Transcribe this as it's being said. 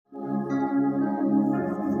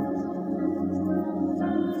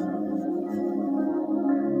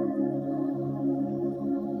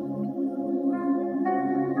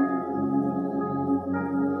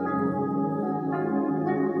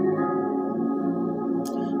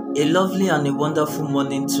A lovely and a wonderful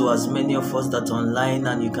morning to as many of us that are online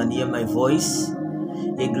and you can hear my voice.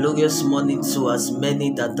 A glorious morning to as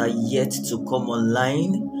many that are yet to come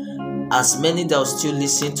online. As many that will still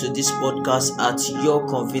listen to this podcast at your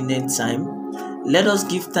convenient time. Let us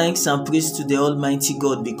give thanks and praise to the Almighty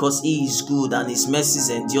God because He is good and His mercies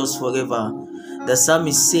endures forever. The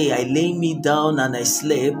psalmist say, I lay me down and I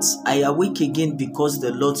slept. I awake again because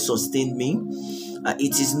the Lord sustained me.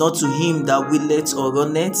 It is not to him that willeth or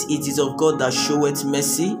runneth, it is of God that showeth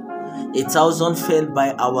mercy. 1,000 fell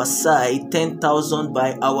by our side, 10,000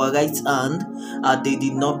 by our right hand, and they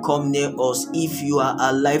did not come near us. If you are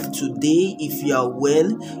alive today, if you are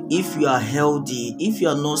well, if you are healthy, if you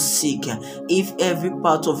are not sick, if every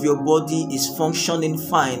part of your body is functioning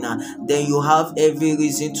fine, then you have every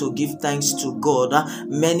reason to give thanks to God.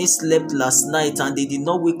 Many slept last night and they did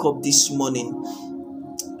not wake up this morning.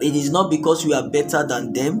 It is not because we are better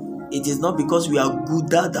than them. It is not because we are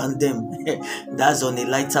gooder than them. That's on a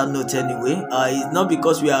lighter note anyway. It's not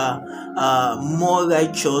because we are more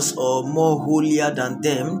righteous or more holier than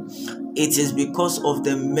them. It is because of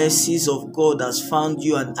the mercies of God has found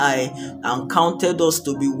you and I and counted us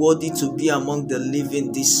to be worthy to be among the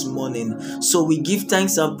living this morning. So we give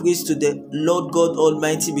thanks and praise to the Lord God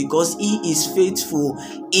Almighty because He is faithful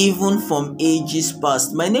even from ages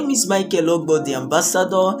past. My name is Michael Ogbo, the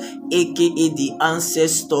ambassador, aka the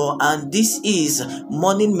ancestor, and this is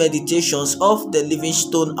morning meditations of the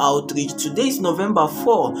Livingstone Outreach. Today is November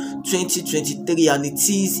 4, 2023, and it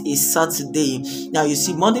is a Saturday. Now you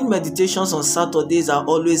see, morning meditations on Saturdays are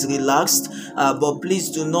always relaxed, but please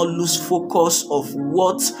do not lose focus of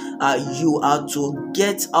what you are to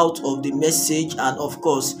get out of the message, and of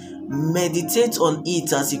course meditate on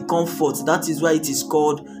it as a comfort. That is why it is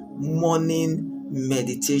called morning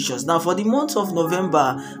meditations. Now for the month of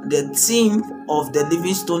November, the theme of the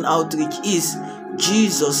Livingstone Outreach is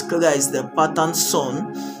Jesus Christ, the pattern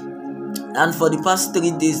son. And for the past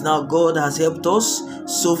 3 days now, God has helped us.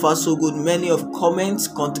 So far, so good. Many of comments,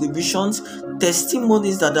 contributions,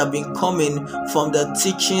 testimonies that have been coming from the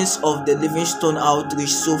teachings of the Livingstone Outreach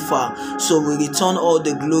so far. So we return all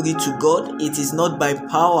the glory to God. It is not by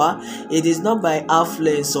power. It is not by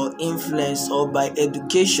affluence or influence or by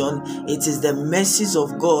education. It is the mercies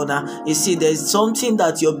of God. You see, there is something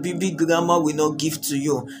that your baby grandma will not give to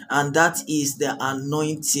you, and that is the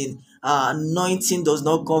anointing. Anointing does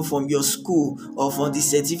not come from your school or from the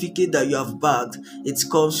certificate that you have bagged. It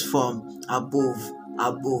comes from above.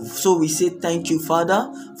 So we say thank you,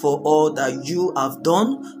 Father, for all that you have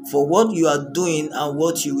done, for what you are doing, and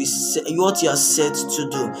what you are set to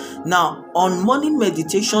do. Now, on morning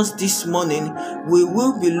meditations this morning, we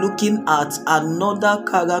will be looking at another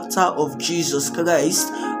character of Jesus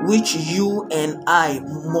Christ, which you and I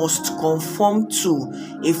must conform to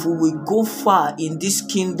if we will go far in this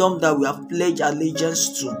kingdom that we have pledged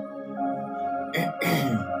allegiance to.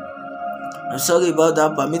 I'm sorry about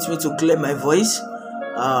that. Permit me to clear my voice.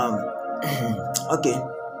 Okay.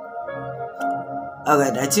 All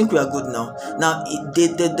right, I think we are good now. Now,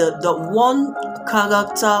 the one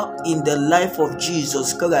character in the life of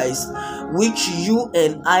Jesus Christ, which you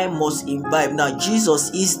and I must imbibe. Now, Jesus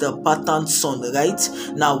is the pattern son, right?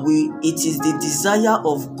 Now, it is the desire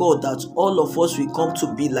of God that all of us will come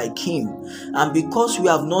to be like Him. And because we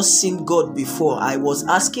have not seen God before, I was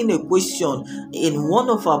asking a question in one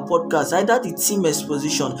of our podcasts, either the team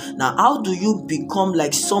exposition. Now, how do you become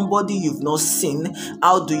like somebody you've not seen?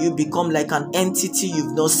 How do you become like an entity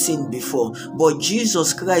you've not seen before? But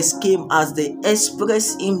Jesus Christ came as the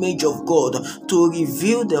express image of God to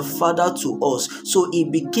reveal the Father to us. So He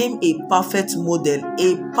became a perfect model,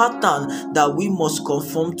 a pattern that we must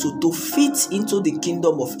conform to fit into the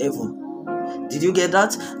kingdom of heaven. Did you get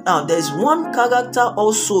that? Now, there's one character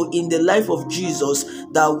also in the life of Jesus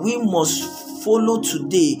that we must follow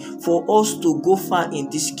today for us to go far in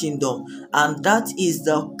this kingdom, and that is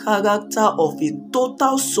the character of a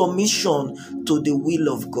total submission to the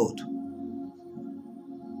will of God.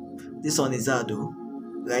 This one is hard,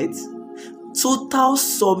 right? Total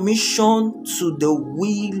submission to the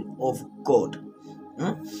will of God.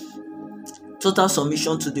 Total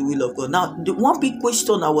submission to the will of God. Now, the one big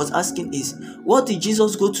question I was asking is, what did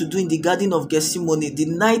Jesus go to do in the Garden of Gethsemane the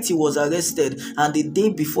night He was arrested and the day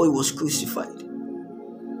before He was crucified?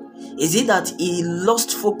 Is it that He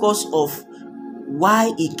lost focus of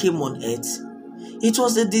why He came on earth? It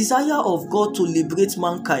was the desire of God to liberate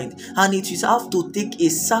mankind, and it will have to take a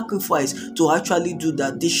sacrifice to actually do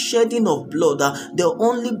that. The shedding of blood, the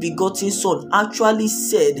only begotten Son actually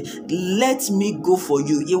said, "Let me go for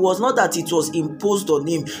you." It was not that it was imposed on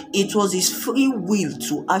him, it was his free will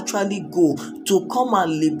to actually go to come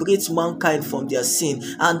and liberate mankind from their sin.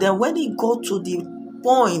 And then when he got to the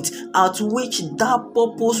point at which that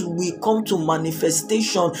purpose will come to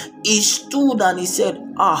manifestation, he stood and he said,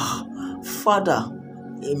 Father,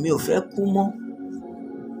 èmi ò fẹ́ kú mọ́.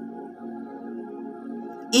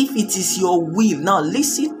 If it is your will, now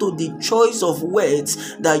listen to the choice of words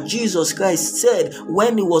that Jesus Christ said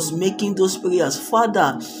when he was making those prayers.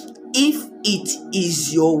 Father, if it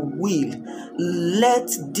is your will,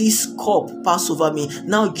 let this cup pass over me.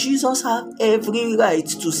 Now Jesus had every right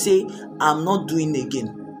to say, I'm not doing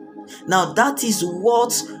again. Now that is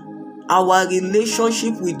what our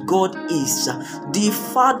relationship with God is. The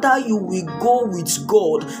farther you will go with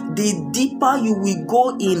God, the deeper you will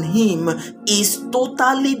go in Him, is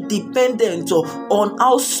totally dependent on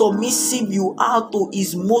how submissive you are to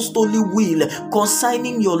His most holy will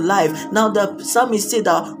concerning your life. Now the psalmist said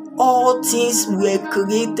that all things were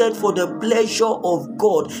created for the pleasure of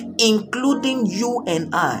God, including you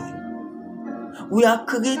and I. We are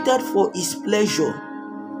created for His pleasure.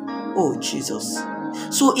 Oh, Jesus.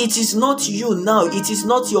 So it is not you now. It is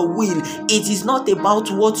not your will. It is not about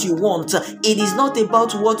what you want. It is not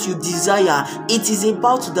about what you desire. It is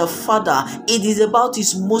about the Father. It is about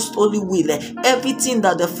His most holy will. Everything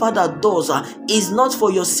that the Father does is not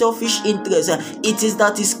for your selfish interest. It is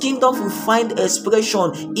that His kingdom will find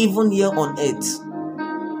expression even here on earth.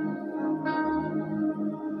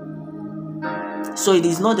 So it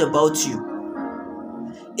is not about you.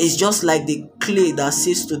 It's just like the clay that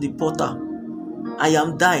says to the potter, I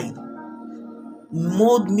am dying.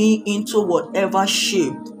 Mold me into whatever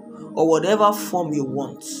shape or whatever form you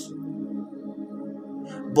want.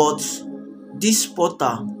 But this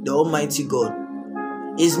potter, the Almighty God,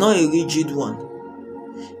 is not a rigid one.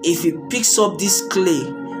 If he picks up this clay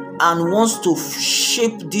and wants to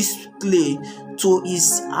shape this clay to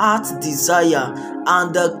his heart's desire,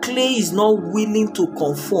 and the clay is not willing to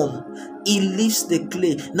conform, he leaves the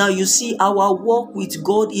clay. Now you see, our walk with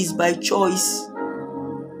God is by choice.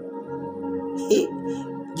 Hey,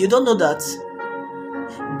 you don't know that?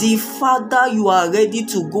 The farther you are ready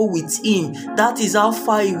to go with Him, that is how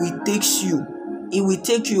far He will take you. He will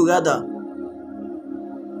take you rather.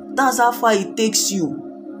 That's how far He takes you.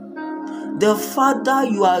 The farther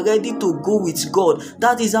you are ready to go with God,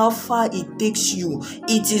 that is how far it takes you.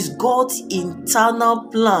 It is God's internal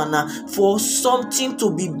plan for something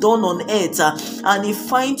to be done on earth, and He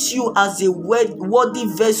finds you as a worthy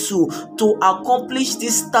vessel to accomplish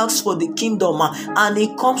this task for the kingdom, and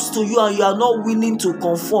He comes to you and you are not willing to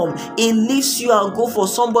conform. He leaves you and go for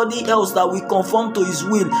somebody else that will conform to His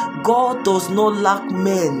will. God does not lack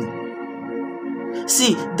men.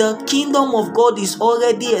 See, the kingdom of God is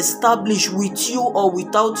already established with you or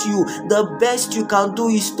without you. The best you can do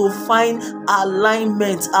is to find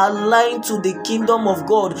alignment, align to the kingdom of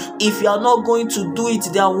God. If you are not going to do it,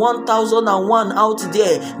 there are 1001 out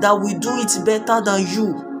there that will do it better than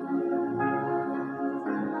you.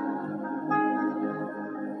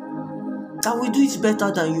 That will do it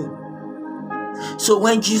better than you. So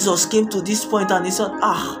when Jesus came to this point and He said,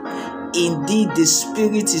 indeed the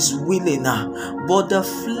spirit is willing, but the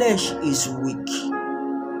flesh is weak.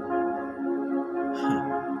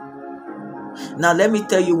 Now let me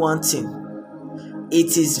tell you one thing.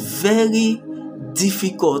 It is very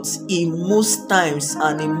difficult in most times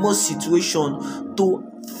and in most situations to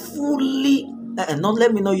fully,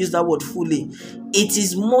 let me not use that word fully. It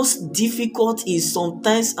is most difficult in some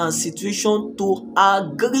times and situations to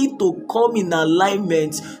agree to come in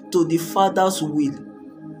alignment to the Father's will.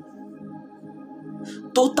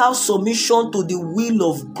 Total submission to the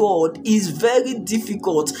will of God is very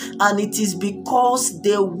difficult, and it is because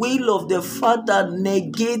the will of the Father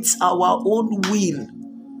negates our own will.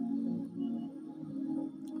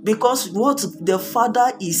 Because what the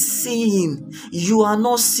Father is seeing, you are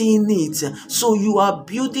not seeing it. So you are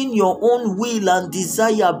building your own will and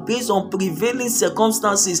desire based on prevailing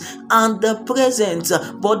circumstances and the present.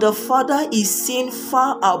 But the Father is seeing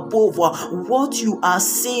far above what you are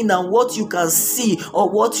seeing and what you can see or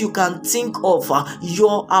what you can think of.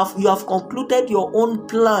 You have concluded your own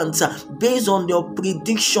plans based on your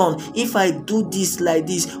prediction. If I do this like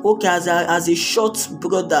this, okay, as a short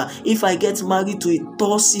brother, if I get married to a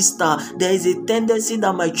tall sister, there is a tendency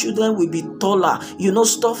that my children will be taller,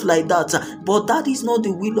 stuff like that. But that is not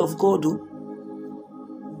the will of God.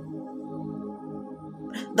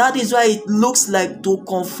 That is why it looks like to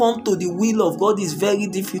conform to the will of God is very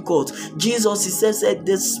difficult. Jesus, he said,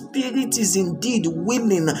 the spirit is indeed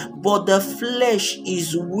willing, but the flesh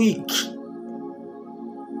is weak.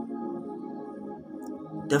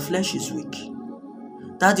 The flesh is weak.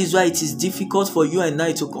 That is why it is difficult for you and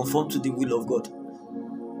I to conform to the will of God.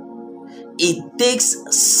 It takes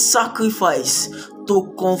sacrifice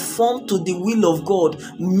to conform to the will of God.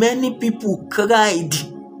 Many people cried.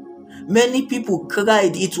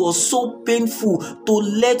 It was so painful to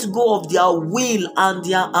let go of their will and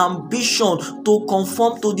their ambition to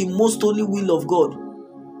conform to the most holy will of God.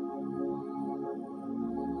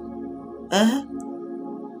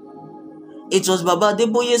 It was Baba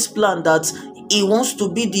Adeboye's plan that he wants to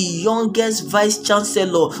be the youngest vice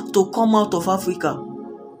chancellor to come out of Africa.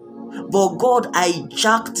 But God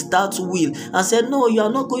hijacked that will and said, no, you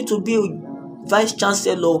are not going to be a vice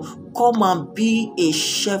chancellor. Come and be a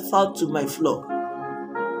shepherd to my flock.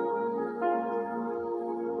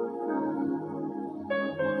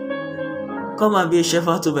 Come and be a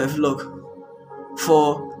shepherd to my flock.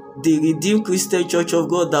 For the Redeemed Christian Church of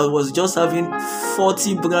God that was just having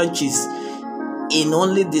 40 branches in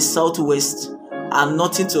only the southwest and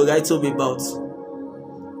nothing to write home about.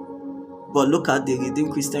 But look at the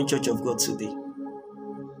Redeemed Christian Church of God today.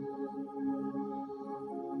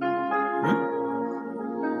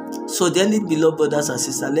 So dearly beloved brothers and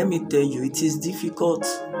sisters, let me tell you, it is difficult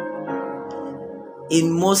in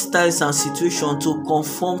most times and situations to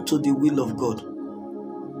conform to the will of God.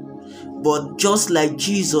 But just like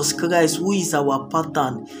Jesus Christ, who is our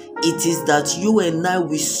pattern, it is that you and I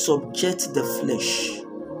will subject the flesh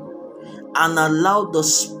and allow the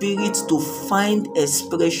spirit to find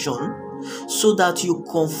expression so that you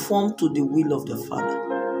conform to the will of the Father.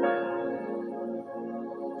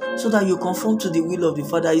 So that you conform to the will of the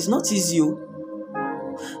Father. It's not easy.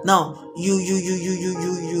 Now,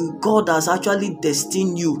 God has actually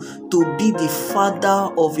destined you to be the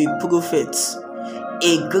father of a prophet,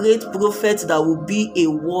 a great prophet that will be a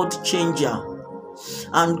world changer.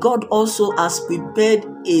 And God also has prepared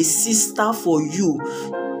a sister for you,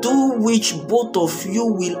 through which both of you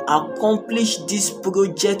will accomplish this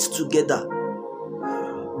project together.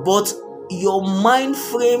 But your mind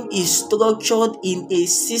frame is structured in a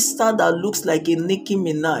sister that looks like a Nicki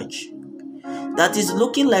Minaj, that is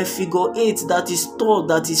looking like figure 8, that is tall,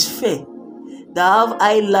 that is fair, that have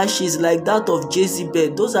eyelashes like that of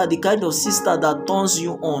Jezebel. Those are the kind of sister that turns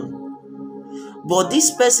you on. But this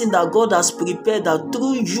person that God has prepared, that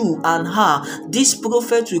through you and her, this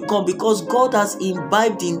prophet will come, because God has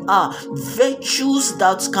imbibed in her virtues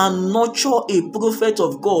that can nurture a prophet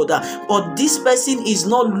of God. But this person is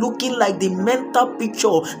not looking like the mental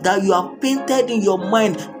picture that you have painted in your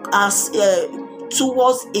mind as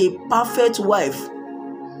towards a perfect wife,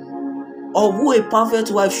 or who a perfect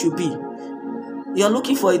wife should be. You are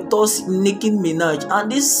looking for a tall Nicki Minaj,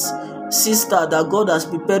 and this sister that God has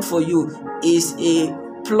prepared for you is a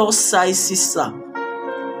plus size sister.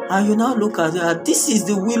 And you now look at her. This is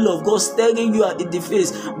the will of God staring you in the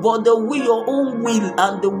face. But the will, your own will,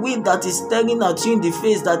 and the will that is staring at you in the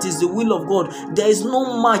face, that is the will of God, there is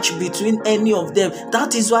no match between any of them.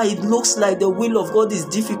 That is why it looks like the will of God is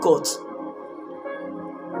difficult.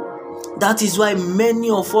 That is why many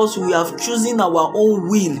of us, we have chosen our own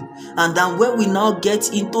will, and then when we now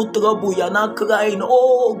get into trouble, we are now crying,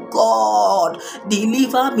 oh God,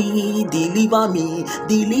 deliver me, deliver me,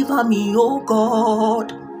 deliver me, oh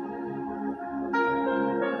God.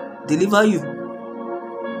 Deliver you.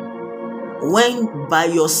 When by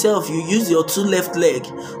yourself you use your 2 left leg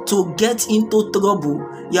to get into trouble,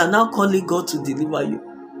 you are now calling God to deliver you.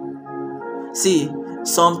 See,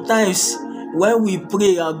 sometimes when we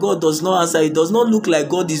pray and God does not answer, it does not look like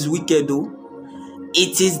God is wicked though.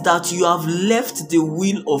 It is that you have left the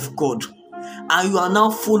will of God and you are now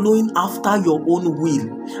following after your own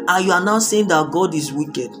will, and you are now saying that God is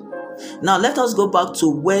wicked. Now let us go back to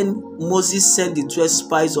when Moses sent the 12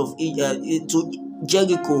 spies to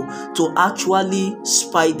Jericho to actually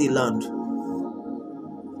spy the land.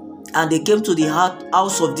 And they came to the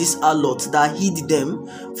house of this harlot that hid them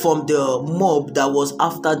from the mob that was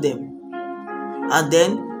after them. And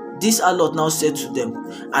then this harlot now said to them,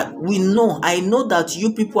 I know that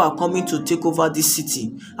you people are coming to take over this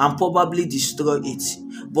city and probably destroy it.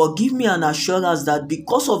 But give me an assurance that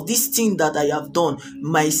because of this thing that I have done,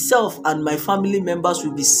 myself and my family members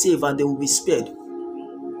will be saved and they will be spared.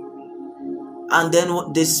 And then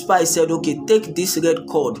the spy said, okay, take this red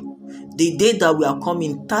cord. The day that we are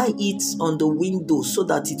coming, tie it on the window so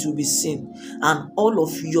that it will be seen. And all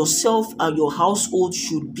of yourself and your household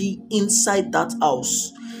should be inside that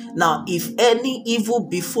house. Now, if any evil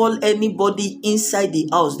befall anybody inside the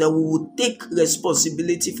house, then we will take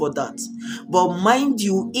responsibility for that. But mind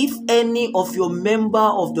you, if any of your member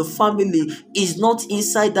of the family is not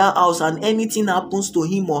inside that house and anything happens to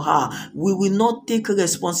him or her, we will not take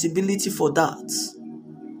responsibility for that.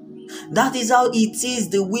 That is how it is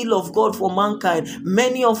the will of God for mankind.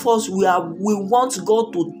 Many of us, we want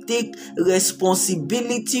God to take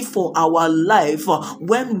responsibility for our life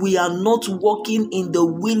when we are not walking in the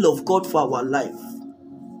will of God for our life.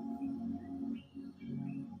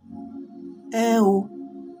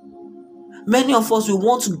 Many of us, we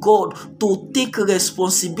want God to take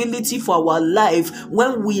responsibility for our life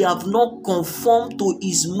when we have not conformed to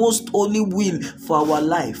His most holy will for our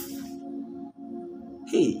life.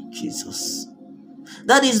 Hey, Jesus.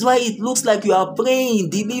 That is why it looks like you are praying,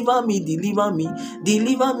 deliver me,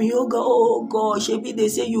 oh God. Shebi, they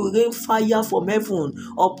say you rain fire from heaven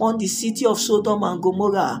upon the city of Sodom and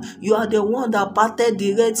Gomorrah. You are the one that parted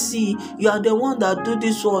the Red Sea. You are the one that do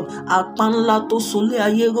this one. Apanla to sole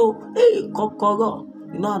ayero, hey, kokoro,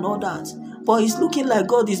 and all that. But it's looking like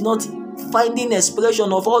God is not finding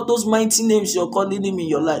expression of all those mighty names you're calling Him in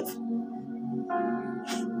your life.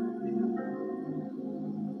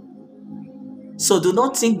 So do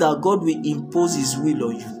not think that God will impose His will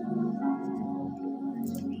on you.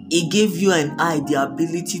 He gave you and I the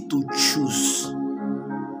ability to choose.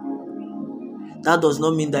 That does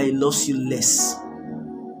not mean that He loves you less.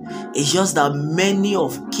 It's just that many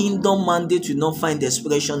of kingdom mandates will not find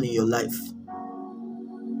expression in your life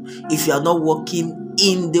if you are not working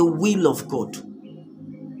in the will of God.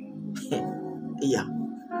 Yeah.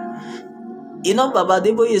 Baba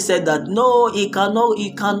Deboye said that no, he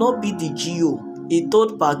cannot be the GO. He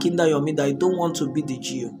told Pakinda Yomi that I don't want to be the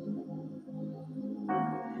GO.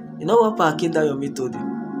 You know what Pakinda Yomi told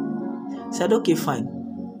him? He said, okay, fine.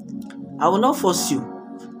 I will not force you,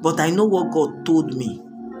 but I know what God told me.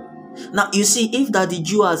 Now, you see, if that the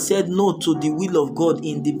Jew had said no to the will of God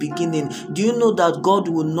in the beginning, do you know that God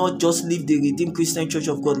will not just leave the Redeemed Christian Church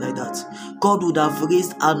of God like that? God would have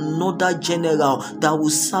raised another general that will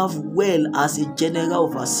serve well as a general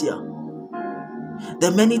overseer.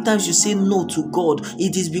 The many times you say no to God,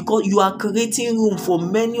 it is because you are creating room for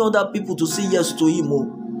many other people to say yes to Him.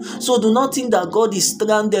 So do not think that God is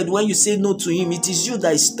stranded when you say no to Him. It is you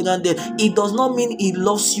that is stranded. It does not mean He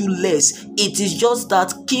loves you less. It is just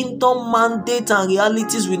that kingdom mandate and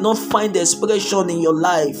realities will not find expression in your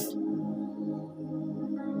life.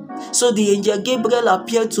 So the angel Gabriel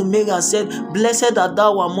appeared to Mary and said, blessed art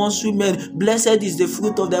thou amongst women, blessed is the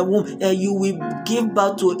fruit of thy womb, and you will give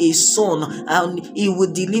birth to a son, and he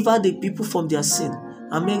will deliver the people from their sin.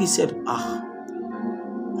 And Mary said,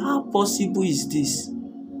 how possible is this?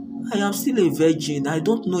 I am still a virgin. I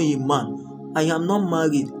don't know a man. I am not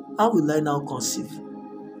married. How will I now conceive?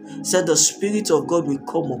 He said, the Spirit of God will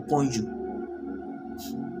come upon you.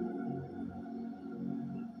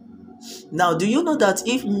 Now, do you know that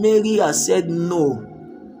if Mary has said no,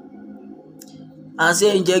 and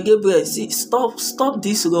say, Angel Gabriel, see, stop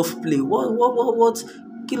this rough play. What?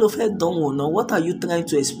 Kill of head don't know. What are you trying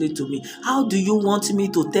to explain to me? How do you want me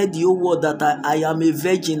to tell the whole world that I am a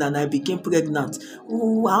virgin and I became pregnant?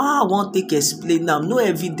 I want to explain now. No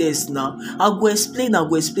evidence now. I go explain.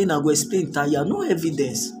 Taya, no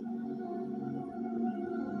evidence.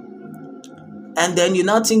 And then you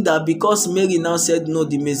now think that because Mary now said no,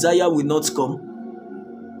 the Messiah will not come.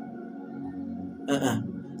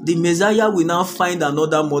 The Messiah will now find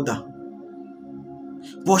another mother.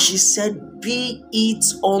 But she said, be it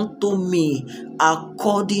unto me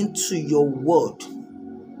according to your word.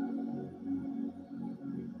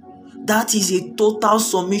 That is a total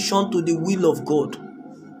submission to the will of God.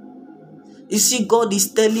 You see, God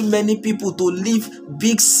is telling many people to leave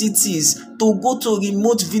big cities, to go to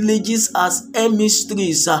remote villages as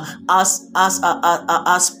ministries, as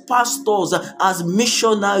pastors, as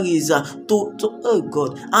missionaries, oh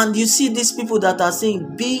God. And you see these people that are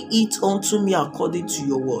saying, be it unto me according to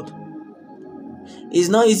your word. It's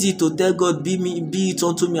not easy to tell God, be it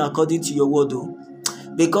unto me according to your word, though.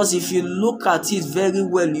 Because if you look at it very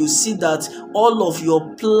well, you see that all of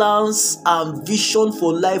your plans and vision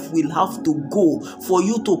for life will have to go for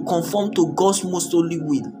you to conform to God's most holy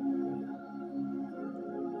will.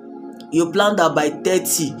 You plan that by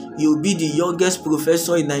 30, you'll be the youngest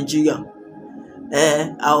professor in Nigeria.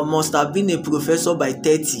 I must have been a professor by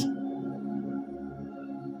 30.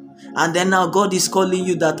 And then now God is calling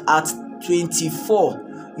you that at 24,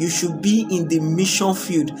 you should be in the mission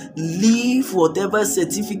field. Leave whatever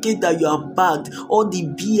certificate that you have bagged, all the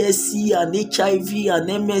BSc and HIV and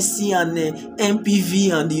MSc and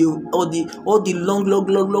MPV and all the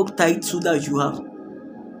long title that you have.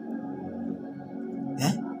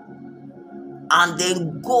 and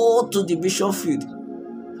then go to the mission field.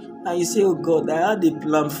 And you say, oh God, I had a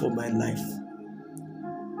plan for my life.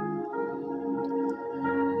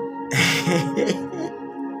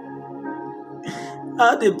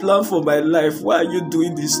 I had a plan for my life. Why are you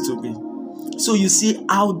doing this to me? So you see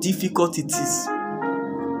how difficult it is.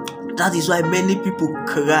 That is why many people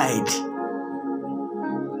cried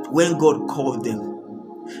when God called them,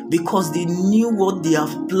 because they knew what they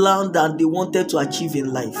have planned and they wanted to achieve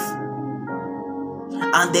in life.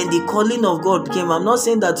 And then the calling of God came. I'm not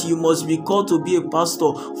saying that you must be called to be a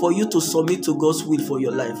pastor for you to submit to God's will for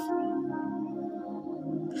your life.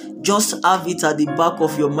 Just have it at the back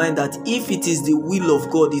of your mind that if it is the will of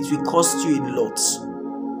God, it will cost you a lot.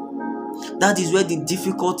 That is where the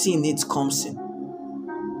difficulty in it comes in.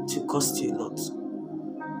 It will cost you a lot.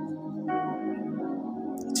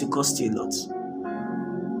 It will cost you a lot.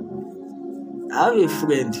 I have a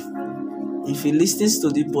friend. If he listens to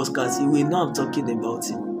the podcast, he will know I'm talking about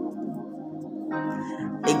him.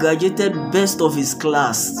 He graduated best of his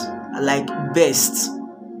class, like first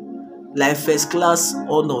class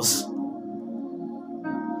honors.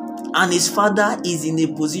 And his father is in a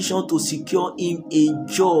position to secure him a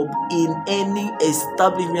job in any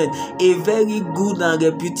establishment, a very good and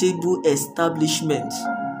reputable establishment,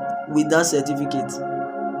 with that certificate.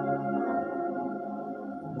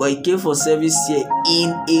 But he came for service here in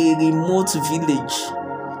a remote village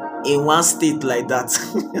in one state like that.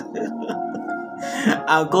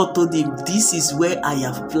 And God told him, this is where I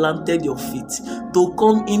have planted your feet to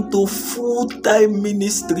come into full-time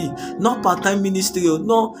ministry, not part-time ministry.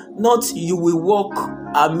 No, not you will work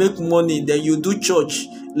and make money, then you do church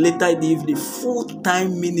later in the evening.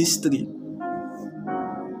 Full-time ministry.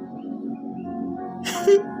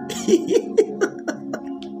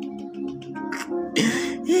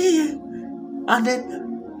 And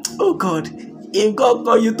then, oh God, if God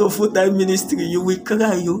call you to full-time ministry, you will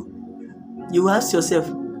cry. You ask yourself,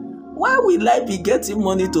 why will I be getting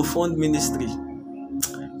money to fund ministry?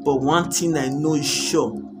 But one thing I know is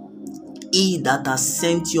sure, he that has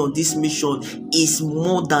sent you on this mission is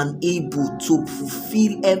more than able to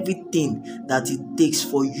fulfill everything that it takes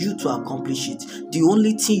for you to accomplish it. The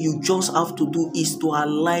only thing you just have to do is to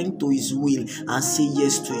align to his will and say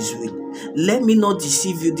yes to his will. Let me not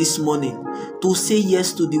deceive you this morning. To say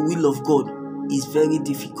yes to the will of God is very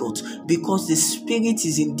difficult, because the spirit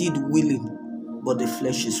is indeed willing, but the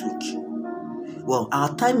flesh is weak. Well,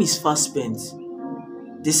 our time is fast spent.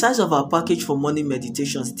 The size of our package for morning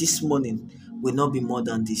meditations this morning will not be more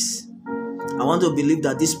than this. I want to believe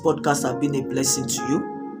that this podcast has been a blessing to you.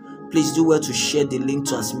 Please do well to share the link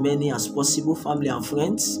to as many as possible, family and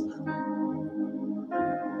friends.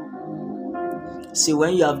 See,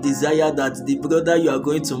 when you have desire that the brother you are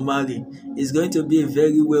going to marry is going to be a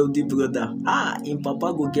very wealthy brother, in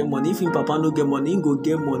papa go get money. If in papa no get money, he go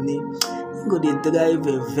get money. He go dey drive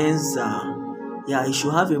a Venza. Yeah, he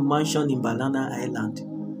should have a mansion in Banana Island.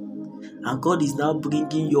 And God is now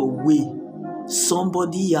bringing your way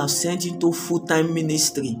somebody you have sent into full-time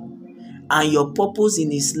ministry. And your purpose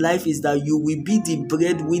in his life is that you will be the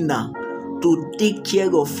breadwinner to take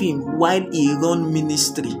care of him while he runs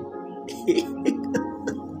ministry.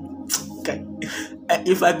 Okay.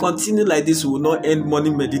 If I continue like this, we will not end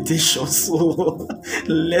morning meditation. So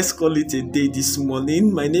let's call it a day this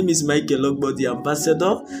morning. My name is Michael Ogbo, the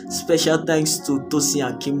ambassador. Special thanks to Tosin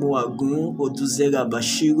Akimu Agun, Oduzera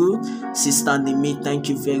Bashiru, Sister Nimi. Thank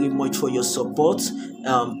you very much for your support.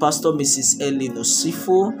 Pastor Mrs. Ellen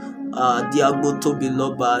Osifo, Diagbo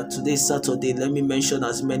Tobiloba. Today is Saturday. Let me mention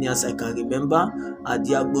as many as I can remember.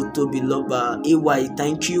 Diagbo Tobiloba, AY.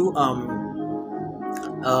 Thank you.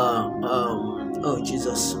 Oh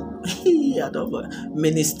Jesus.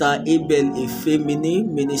 Minister Abel Efemini,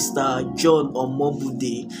 Minister John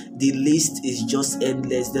Omobude. The list is just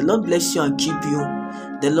endless. The Lord bless you and keep you.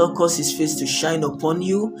 The Lord cause his face to shine upon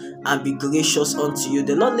you and be gracious unto you.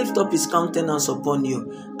 The Lord lift up his countenance upon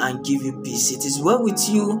you and give you peace. It is well with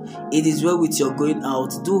you. It is well with your going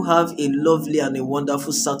out. Do have a lovely and a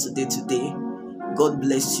wonderful Saturday today. God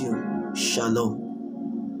bless you. Shalom.